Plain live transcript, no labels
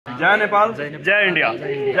जय नेपाल, जय इंडिया।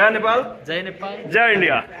 जय नेपाल, जय नेपाल, जय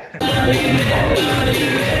इंडिया।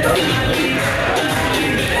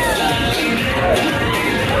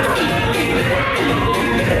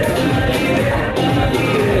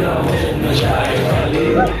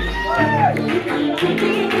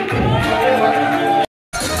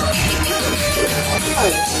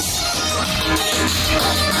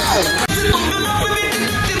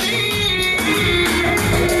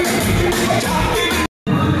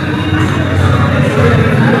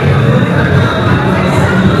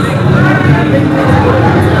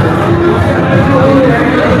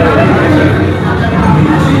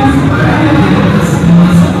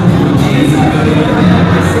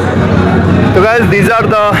 तो guys these are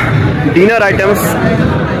the dinner items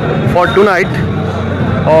for tonight।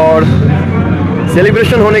 और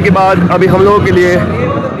सेलिब्रेशन होने के बाद अभी हम लोगों के लिए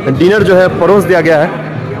डिनर जो है परोस दिया गया है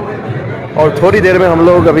और थोड़ी देर में हम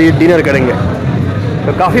लोग अभी डिनर करेंगे।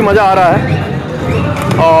 तो काफ़ी मज़ा आ रहा है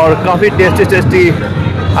और काफ़ी टेस्टी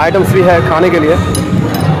आइटम्स भी है खाने के लिए।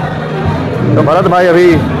 तो भरत भाई अभी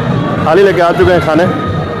थाली लेके आ चुके हैं खाने।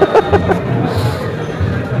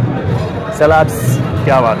 सलाड्स,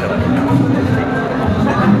 क्या बात है,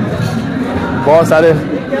 बहुत सारे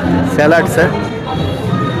सैलड्स हैं।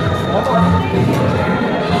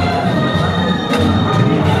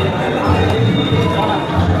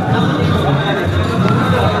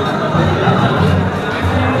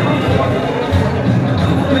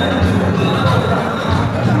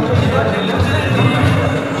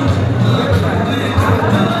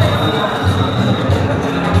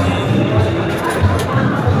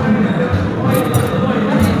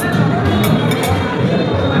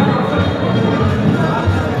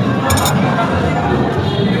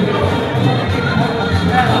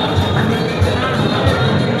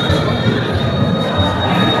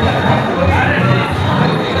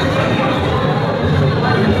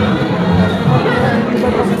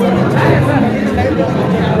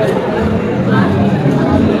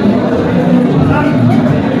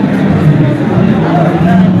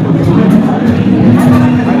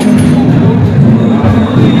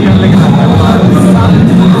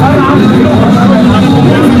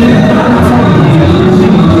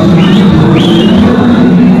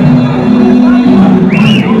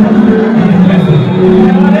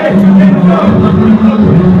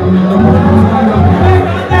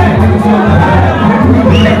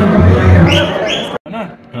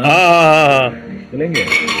 चलेंगे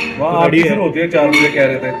वहाँ ऑडिशन होती है 4 बजे कह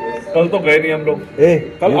रहे थे। कल तो गए नहीं हम लोग।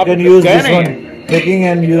 कल आप गए नहीं।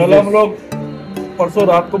 कल हम लोग परसों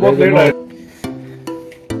रात को बहुत लेट आए।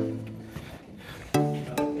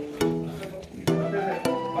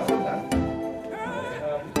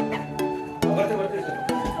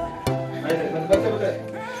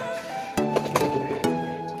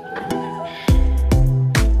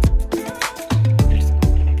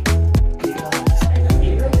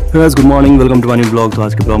 Guys good morning, welcome to my new blog. तो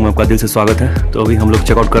आज के ब्लॉग में आपका दिल से स्वागत है। तो अभी हम लोग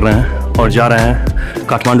चेकआउट कर रहे हैं और जा रहे हैं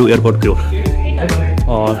काठमांडू एयरपोर्ट की ओर।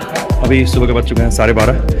 और अभी सुबह के बज चुके हैं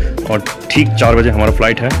 12:30 और ठीक 4 बजे हमारा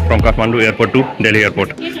फ्लाइट है from Kathmandu airport to Delhi airport.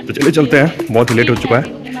 तो चलिए चलते हैं, बहुत ही लेट हो चुका है,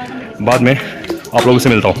 बाद में आप लोगों से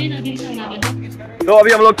मिलता हूँ। तो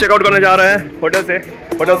अभी हम लोग चेकआउट करने जा रहे हैं होटल से,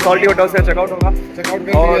 होटल सॉल्टी होटल से चेकआउट होगा।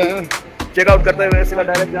 चेकआउट करते हुए सीधा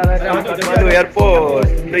डायरेक्ट जा रहे हैं काठमांडू एयरपोर्ट।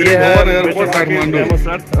 तो ये है एयरपोर्ट काठमांडू,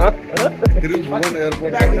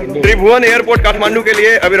 त्रिभुवन एयरपोर्ट काठमांडू के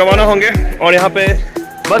लिए अभी रवाना होंगे। और यहाँ पे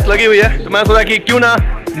बस लगी हुई है, तो मैं सोचा कि क्यों ना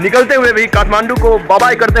निकलते हुए भी काठमांडू को बाय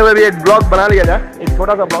बाय करते हुए भी एक ब्लॉग बना लिया जाए, एक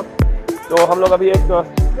छोटा सा ब्लॉग। तो हम लोग अभी एक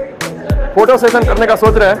फोटो सेशन करने का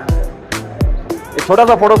सोच रहे हैं, एक छोटा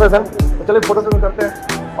सा फोटो सेशन। तो चलिए फोटो सेशन करते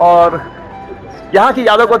हैं और यहाँ की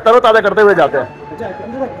यादों को तरोताज़ा करते हुए जाते हैं।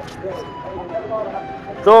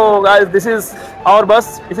 तो गाइस दिस इज आवर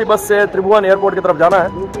बस। इसी बस से त्रिभुवन एयरपोर्ट की तरफ जाना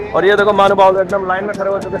है। और ये देखो महानुभाव एकदम लाइन में खड़े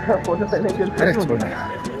हो चुके हैं फोटो लेने के लिए।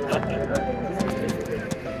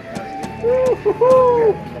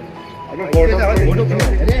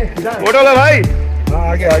 फोटो लो भाई,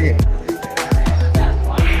 आगे आगे।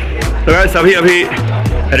 तो गाइस अभी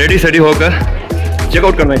रेडी सेडी होकर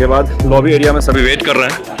चेकआउट करने के बाद लॉबी एरिया में सभी वेट कर रहे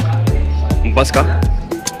हैं बस का।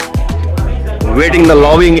 वेटिंग द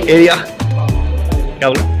लॉबिंग एरिया, क्या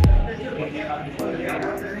बोला?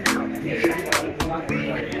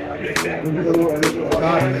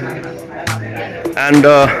 एंड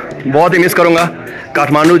बहुत ही मिस करूंगा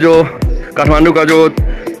काठमांडू का जो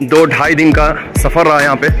 2-2.5 दिन का सफ़र रहा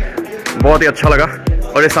यहाँ पे। बहुत ही अच्छा लगा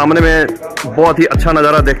और ये सामने में बहुत ही अच्छा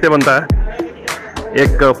नज़ारा देखते बनता है।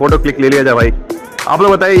 एक फ़ोटो क्लिक ले लिया जाए भाई। आप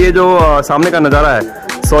लोग बताइए, ये जो सामने का नज़ारा है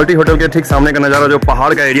सॉल्टी होटल के ठीक सामने का नज़ारा, जो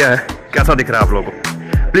पहाड़ का एरिया है, कैसा दिख रहा है आप लोगों को?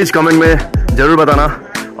 प्लीज़ कमेंट में ज़रूर बताना।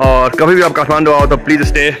 और कभी भी आप काठमांडू आओ तो please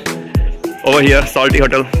stay over here salty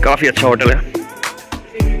hotel, काफ़ी अच्छा होटल है।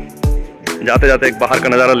 जाते जाते एक बाहर का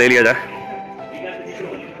नज़ारा ले लिया जाए।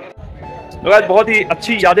 तो गाइस बहुत ही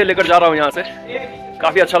अच्छी यादें लेकर जा रहा हूँ यहाँ से,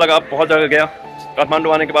 काफ़ी अच्छा लगा। बहुत जगह गया काठमांडू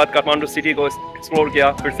आने के बाद, काठमांडू सिटी को एक्सप्लोर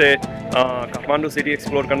किया, फिर से काठमांडू सिटी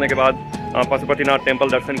एक्सप्लोर करने के बाद पशुपतिनाथ टेम्पल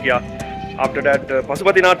दर्शन किया। आफ्टर डैट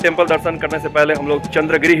पशुपतिनाथ टेम्पल दर्शन करने से पहले हम लोग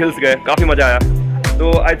चंद्रगिरी हिल्स गए, काफ़ी मज़ा आया।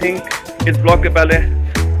 तो आई थिंक इस ब्लॉग के पहले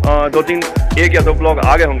 2-3 1 या 2 ब्लॉग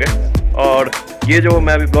आ गए होंगे, और ये जो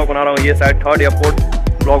मैं अभी ब्लॉग बना रहा हूँ ये शायद 3rd या 4th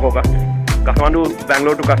ब्लॉग होगा काठमांडू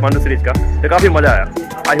बैंगलोर टू काठमांडू सीरीज का। तो काफ़ी मज़ा आया।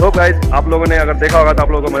 आई होप गाइस आप लोगों ने अगर देखा होगा तो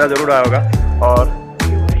आप लोगों को मज़ा ज़रूर आया होगा। और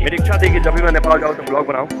मेरी इच्छा थी कि जब भी मैं नेपाल जाऊँ तो ब्लॉग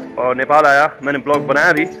बनाऊँ, और नेपाल आया मैंने ब्लॉग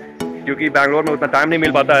बनाया भी, क्योंकि बैंगलोर में उतना टाइम नहीं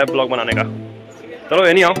मिल पाता है ब्लॉग बनाने का। चलो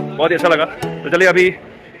ये नहीं आओ, बहुत ही अच्छा लगा। तो चलिए अभी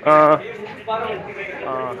बस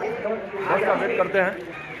का वेट करते हैं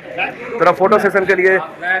थोड़ा फोटो सेशन के लिए।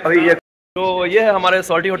 अभी ये तो ये है हमारे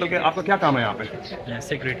सॉल्टी होटल के। आपका क्या काम है यहाँ पे?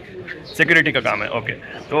 सिक्योरिटी का काम है। ओके,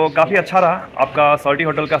 तो काफ़ी अच्छा रहा आपका सॉल्टी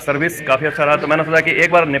होटल का सर्विस, काफ़ी अच्छा रहा। तो मैंने सोचा कि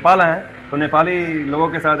एक बार नेपाल आए हैं तो नेपाली लोगों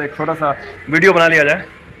के साथ एक छोटा सा वीडियो बना लिया जाए।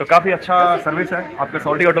 तो काफ़ी अच्छा सर्विस है आपके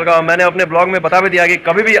सॉल्टी होटल का। मैंने अपने ब्लॉग में बता भी दिया कि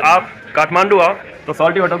कभी भी आप काठमांडू आओ तो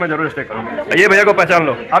सॉल्टी होटल में जरूर स्टे करो। ये भैया को पहचान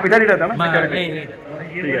लो, आप इधर ही रहते हैं ना?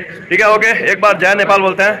 ठीक है ओके। एक बार जय नेपाल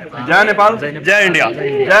बोलते हैं। जय नेपाल, जय इंडिया।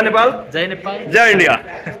 जय नेपाल, जय इंडिया।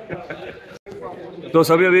 तो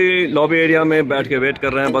सभी अभी लॉबी एरिया में बैठ के वेट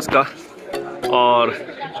कर रहे हैं बस का, और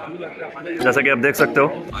जैसा कि आप देख सकते हो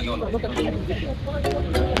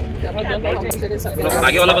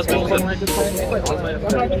आगे वाला बस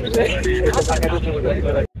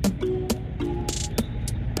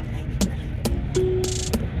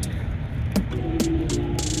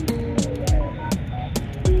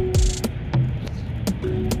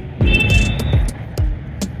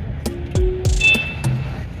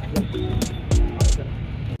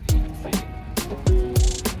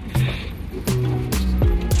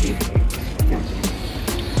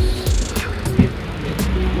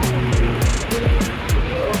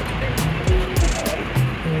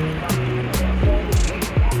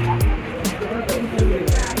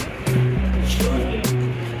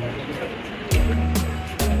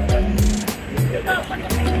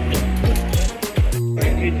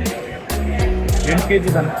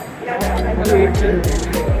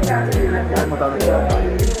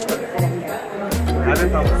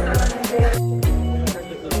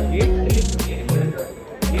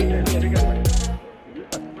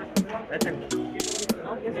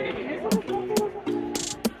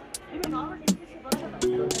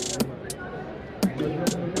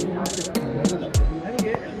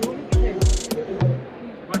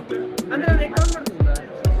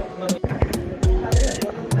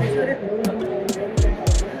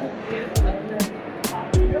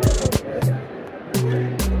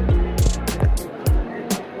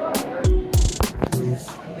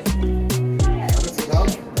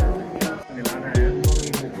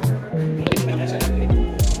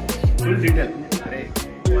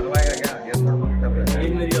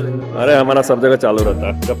अरे हमारा सब जगह चालू रहता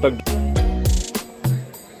है जब तक।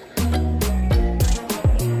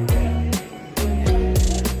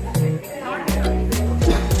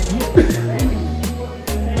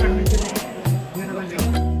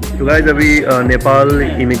 तो गाइस अभी नेपाल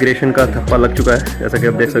इमिग्रेशन का थप्पा लग चुका है, जैसा कि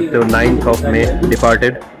आप देख सकते हो 9 मई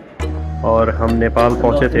डिपार्टेड, और हम नेपाल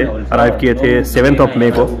पहुंचे थे, अराइव किए थे 7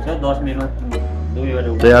 मई को।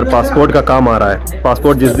 तो यार पासपोर्ट का काम आ रहा है,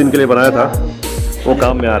 पासपोर्ट जिस दिन के लिए बनाया था वो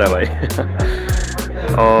काम में आ रहा है भाई।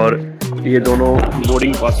 और ये दोनों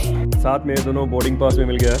बोर्डिंग पास, साथ में ये दोनों बोर्डिंग पास में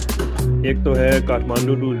मिल गया है। एक तो है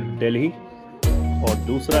काठमांडू टू दिल्ली और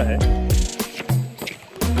दूसरा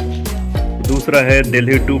है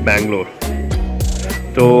दिल्ली टू बैंगलोर।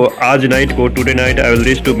 तो आज नाइट को, today night I will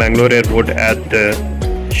reach to Bangalore airport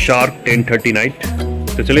at sharp 10:30 night.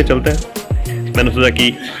 तो चलिए चलते हैं। मैंने सोचा कि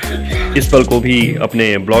इस पल को भी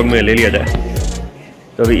अपने ब्लॉग में ले लिया जाए।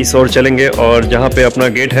 तो अभी इस ओर चलेंगे और जहाँ पे अपना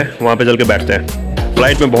गेट है वहाँ पे चल के बैठते हैं।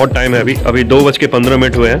 फ़्लाइट में बहुत टाइम है, अभी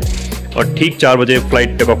 2:15 हुए हैं और ठीक 4 बजे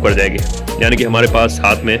फ़्लाइट टेक ऑफ कर जाएगी। यानी कि हमारे पास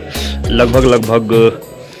हाथ में लगभग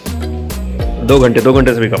 2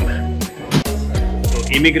 घंटे से भी कम है।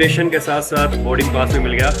 तो इमिग्रेशन के साथ साथ बोर्डिंग पास भी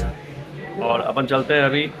मिल गया और अपन चलते हैं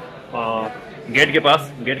अभी गेट के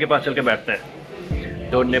पास चल के बैठते हैं।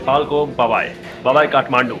 तो नेपाल को बाय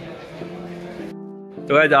काठमांडू।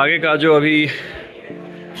 तो आज आगे का जो अभी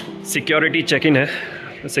सिक्योरिटी चेक इन है,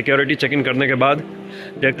 सिक्योरिटी चेक इन करने के बाद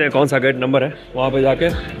देखते हैं कौन सा गेट नंबर है, वहाँ पे जाके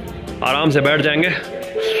आराम से बैठ जाएंगे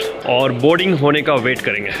और बोर्डिंग होने का वेट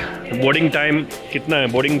करेंगे। बोर्डिंग टाइम कितना है?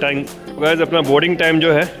 बोर्डिंग टाइम गाइस अपना बोर्डिंग टाइम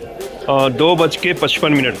जो है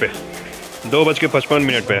 2:55 पे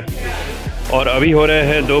 2:55 पे और अभी हो रहे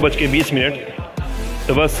हैं 2:20।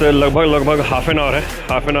 तो बस लगभग हाफ एन आवर है।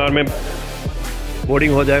 हाफ एन आवर में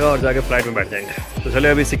बोर्डिंग हो जाएगा और जाके फ्लाइट में बैठ जाएंगे। तो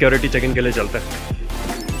चलिए अभी सिक्योरिटी चेक इन के लिए चलते हैं।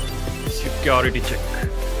 Security check.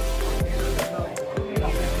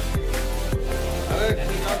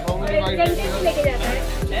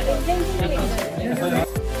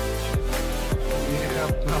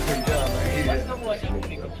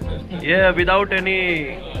 ये विदाउट एनी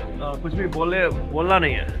कुछ भी बोलना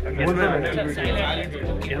नहीं है।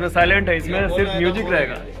 इसमें साइलेंट है, इसमें सिर्फ म्यूजिक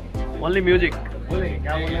रहेगा, ओनली म्यूजिक। तो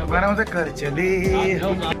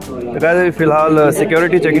फिलहाल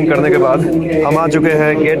सिक्योरिटी चेकिंग करने के बाद हम आ चुके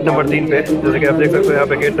हैं गेट नंबर 3 पे। जैसे कि आप देख सकते हो यहाँ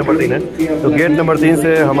पे गेट नंबर 3 है। तो गेट नंबर 3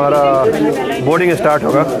 से हमारा बोर्डिंग स्टार्ट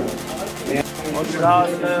होगा। और फिलहाल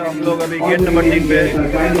हम लोग अभी गेट नंबर 3 पे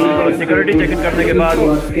सिक्योरिटी चेक इन करने के बाद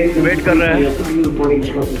वेट कर रहे हैं,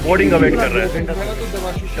 बोर्डिंग का वेट कर रहे हैं।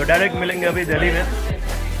 तो डायरेक्ट मिलेंगे अभी दिल्ली में।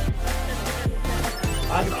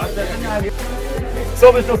 So,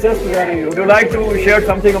 Mr. Sid Singh Journey, would you like to share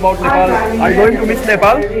something about Nepal? Are you going to miss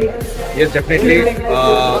Nepal? Yes, definitely.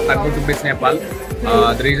 I'm going to miss Nepal.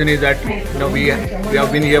 The reason is that we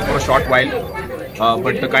have been here for a short while.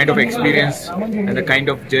 But the kind of experience and the kind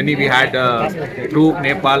of journey we had through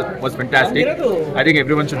Nepal was fantastic. I think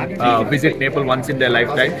everyone should visit Nepal once in their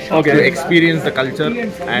lifetime to experience the culture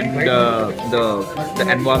and the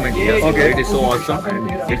environment here. It is so awesome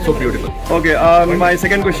and it's so beautiful. My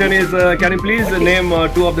second question is, can you please name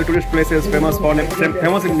 2 of the tourist places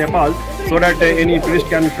famous in Nepal, so that any tourist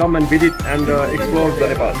can come and visit and explore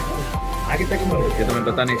the Nepal? ये तो मैं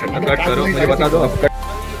बता नहीं सकता, cut करो, मुझे बता दो।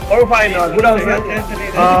 और फाइन, गुड आंसर।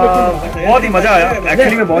 बहुत ही मजा आया,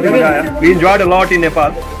 एक्चुअली में बहुत ही मजा आया। We enjoyed a lot in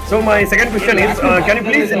Nepal. So my second question is, can you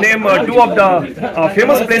please name 2 of the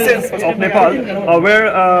famous places of Nepal where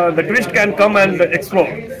the tourist can come and explore?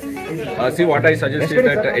 See, what I suggest is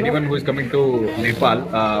that anyone who is coming to Nepal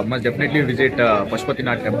must definitely visit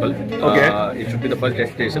Pashupatinath temple. It should be the first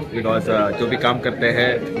destination because जो भी काम करते हैं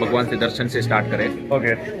भगवान से दर्शन से start करें.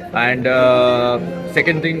 And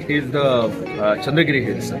second thing is the Chandragiri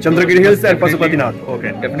Hills. Chandragiri Hills and Pashupatinath.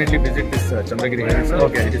 Definitely visit this Chandragiri Hills.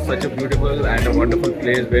 It is such a beautiful and a wonderful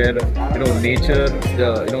place where nature,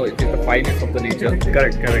 it is the finest of the nature.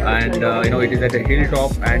 Correct. And it is at a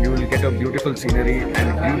hilltop, and you will get a beautiful scenery and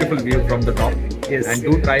beautiful view from the top. Yes. And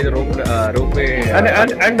do try the ropeway.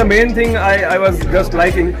 And the main thing I was just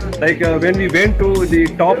liking, when we went to the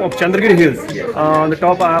top of Chandragiri Hills, on the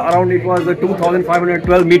top around it was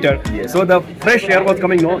 2,512 meter. Yes. So the fresh air was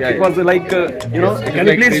coming. It was like can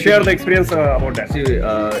you please share the experience about that? See,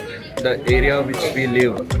 the area which we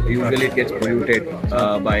live usually it gets polluted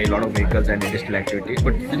by a lot of vehicles and industrial activities.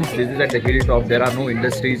 But since this is at the hilltop, there are no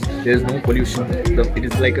industries, there is no pollution.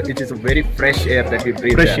 It is a very fresh air that we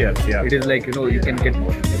breathe. Fresh air, yeah. It is like you can get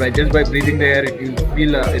just by breathing the air, you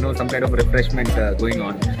feel some kind of refreshment going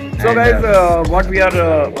on. So guys, what we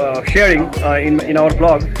are sharing in our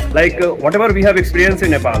blog, whatever we have experienced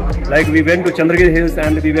in Nepal, we went to Chandragiri Hills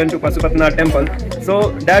and we went to Pashupatinath temple. So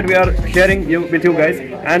that we are sharing with you guys.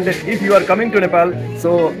 And if you are coming to Nepal, so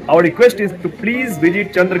our request is to please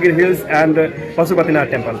visit Chandragiri Hills and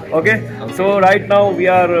Pashupatinath temple. Okay? So right now we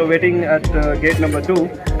are waiting at gate number 2,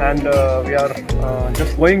 and we are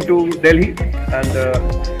just going to Delhi, and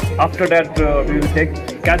after that we will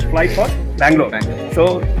catch flight for Bangalore.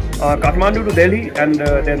 So Kathmandu to Delhi, and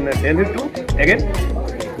then Delhi to again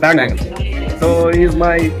Bangalore. So he is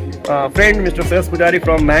my friend, Mr. Sid Singh Journey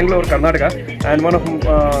from Bangalore, Karnataka, and one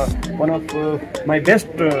of my best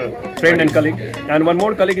friend and colleague. And one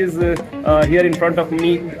more colleague is here in front of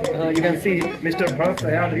me. You can see Mr. Bharat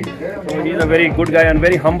Sayadri. So he is a very good guy and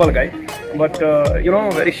very humble guy, but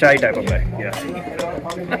very shy type of guy. Yeah.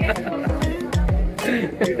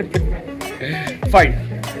 Fine.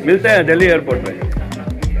 मिलते हैं Delhi airport में।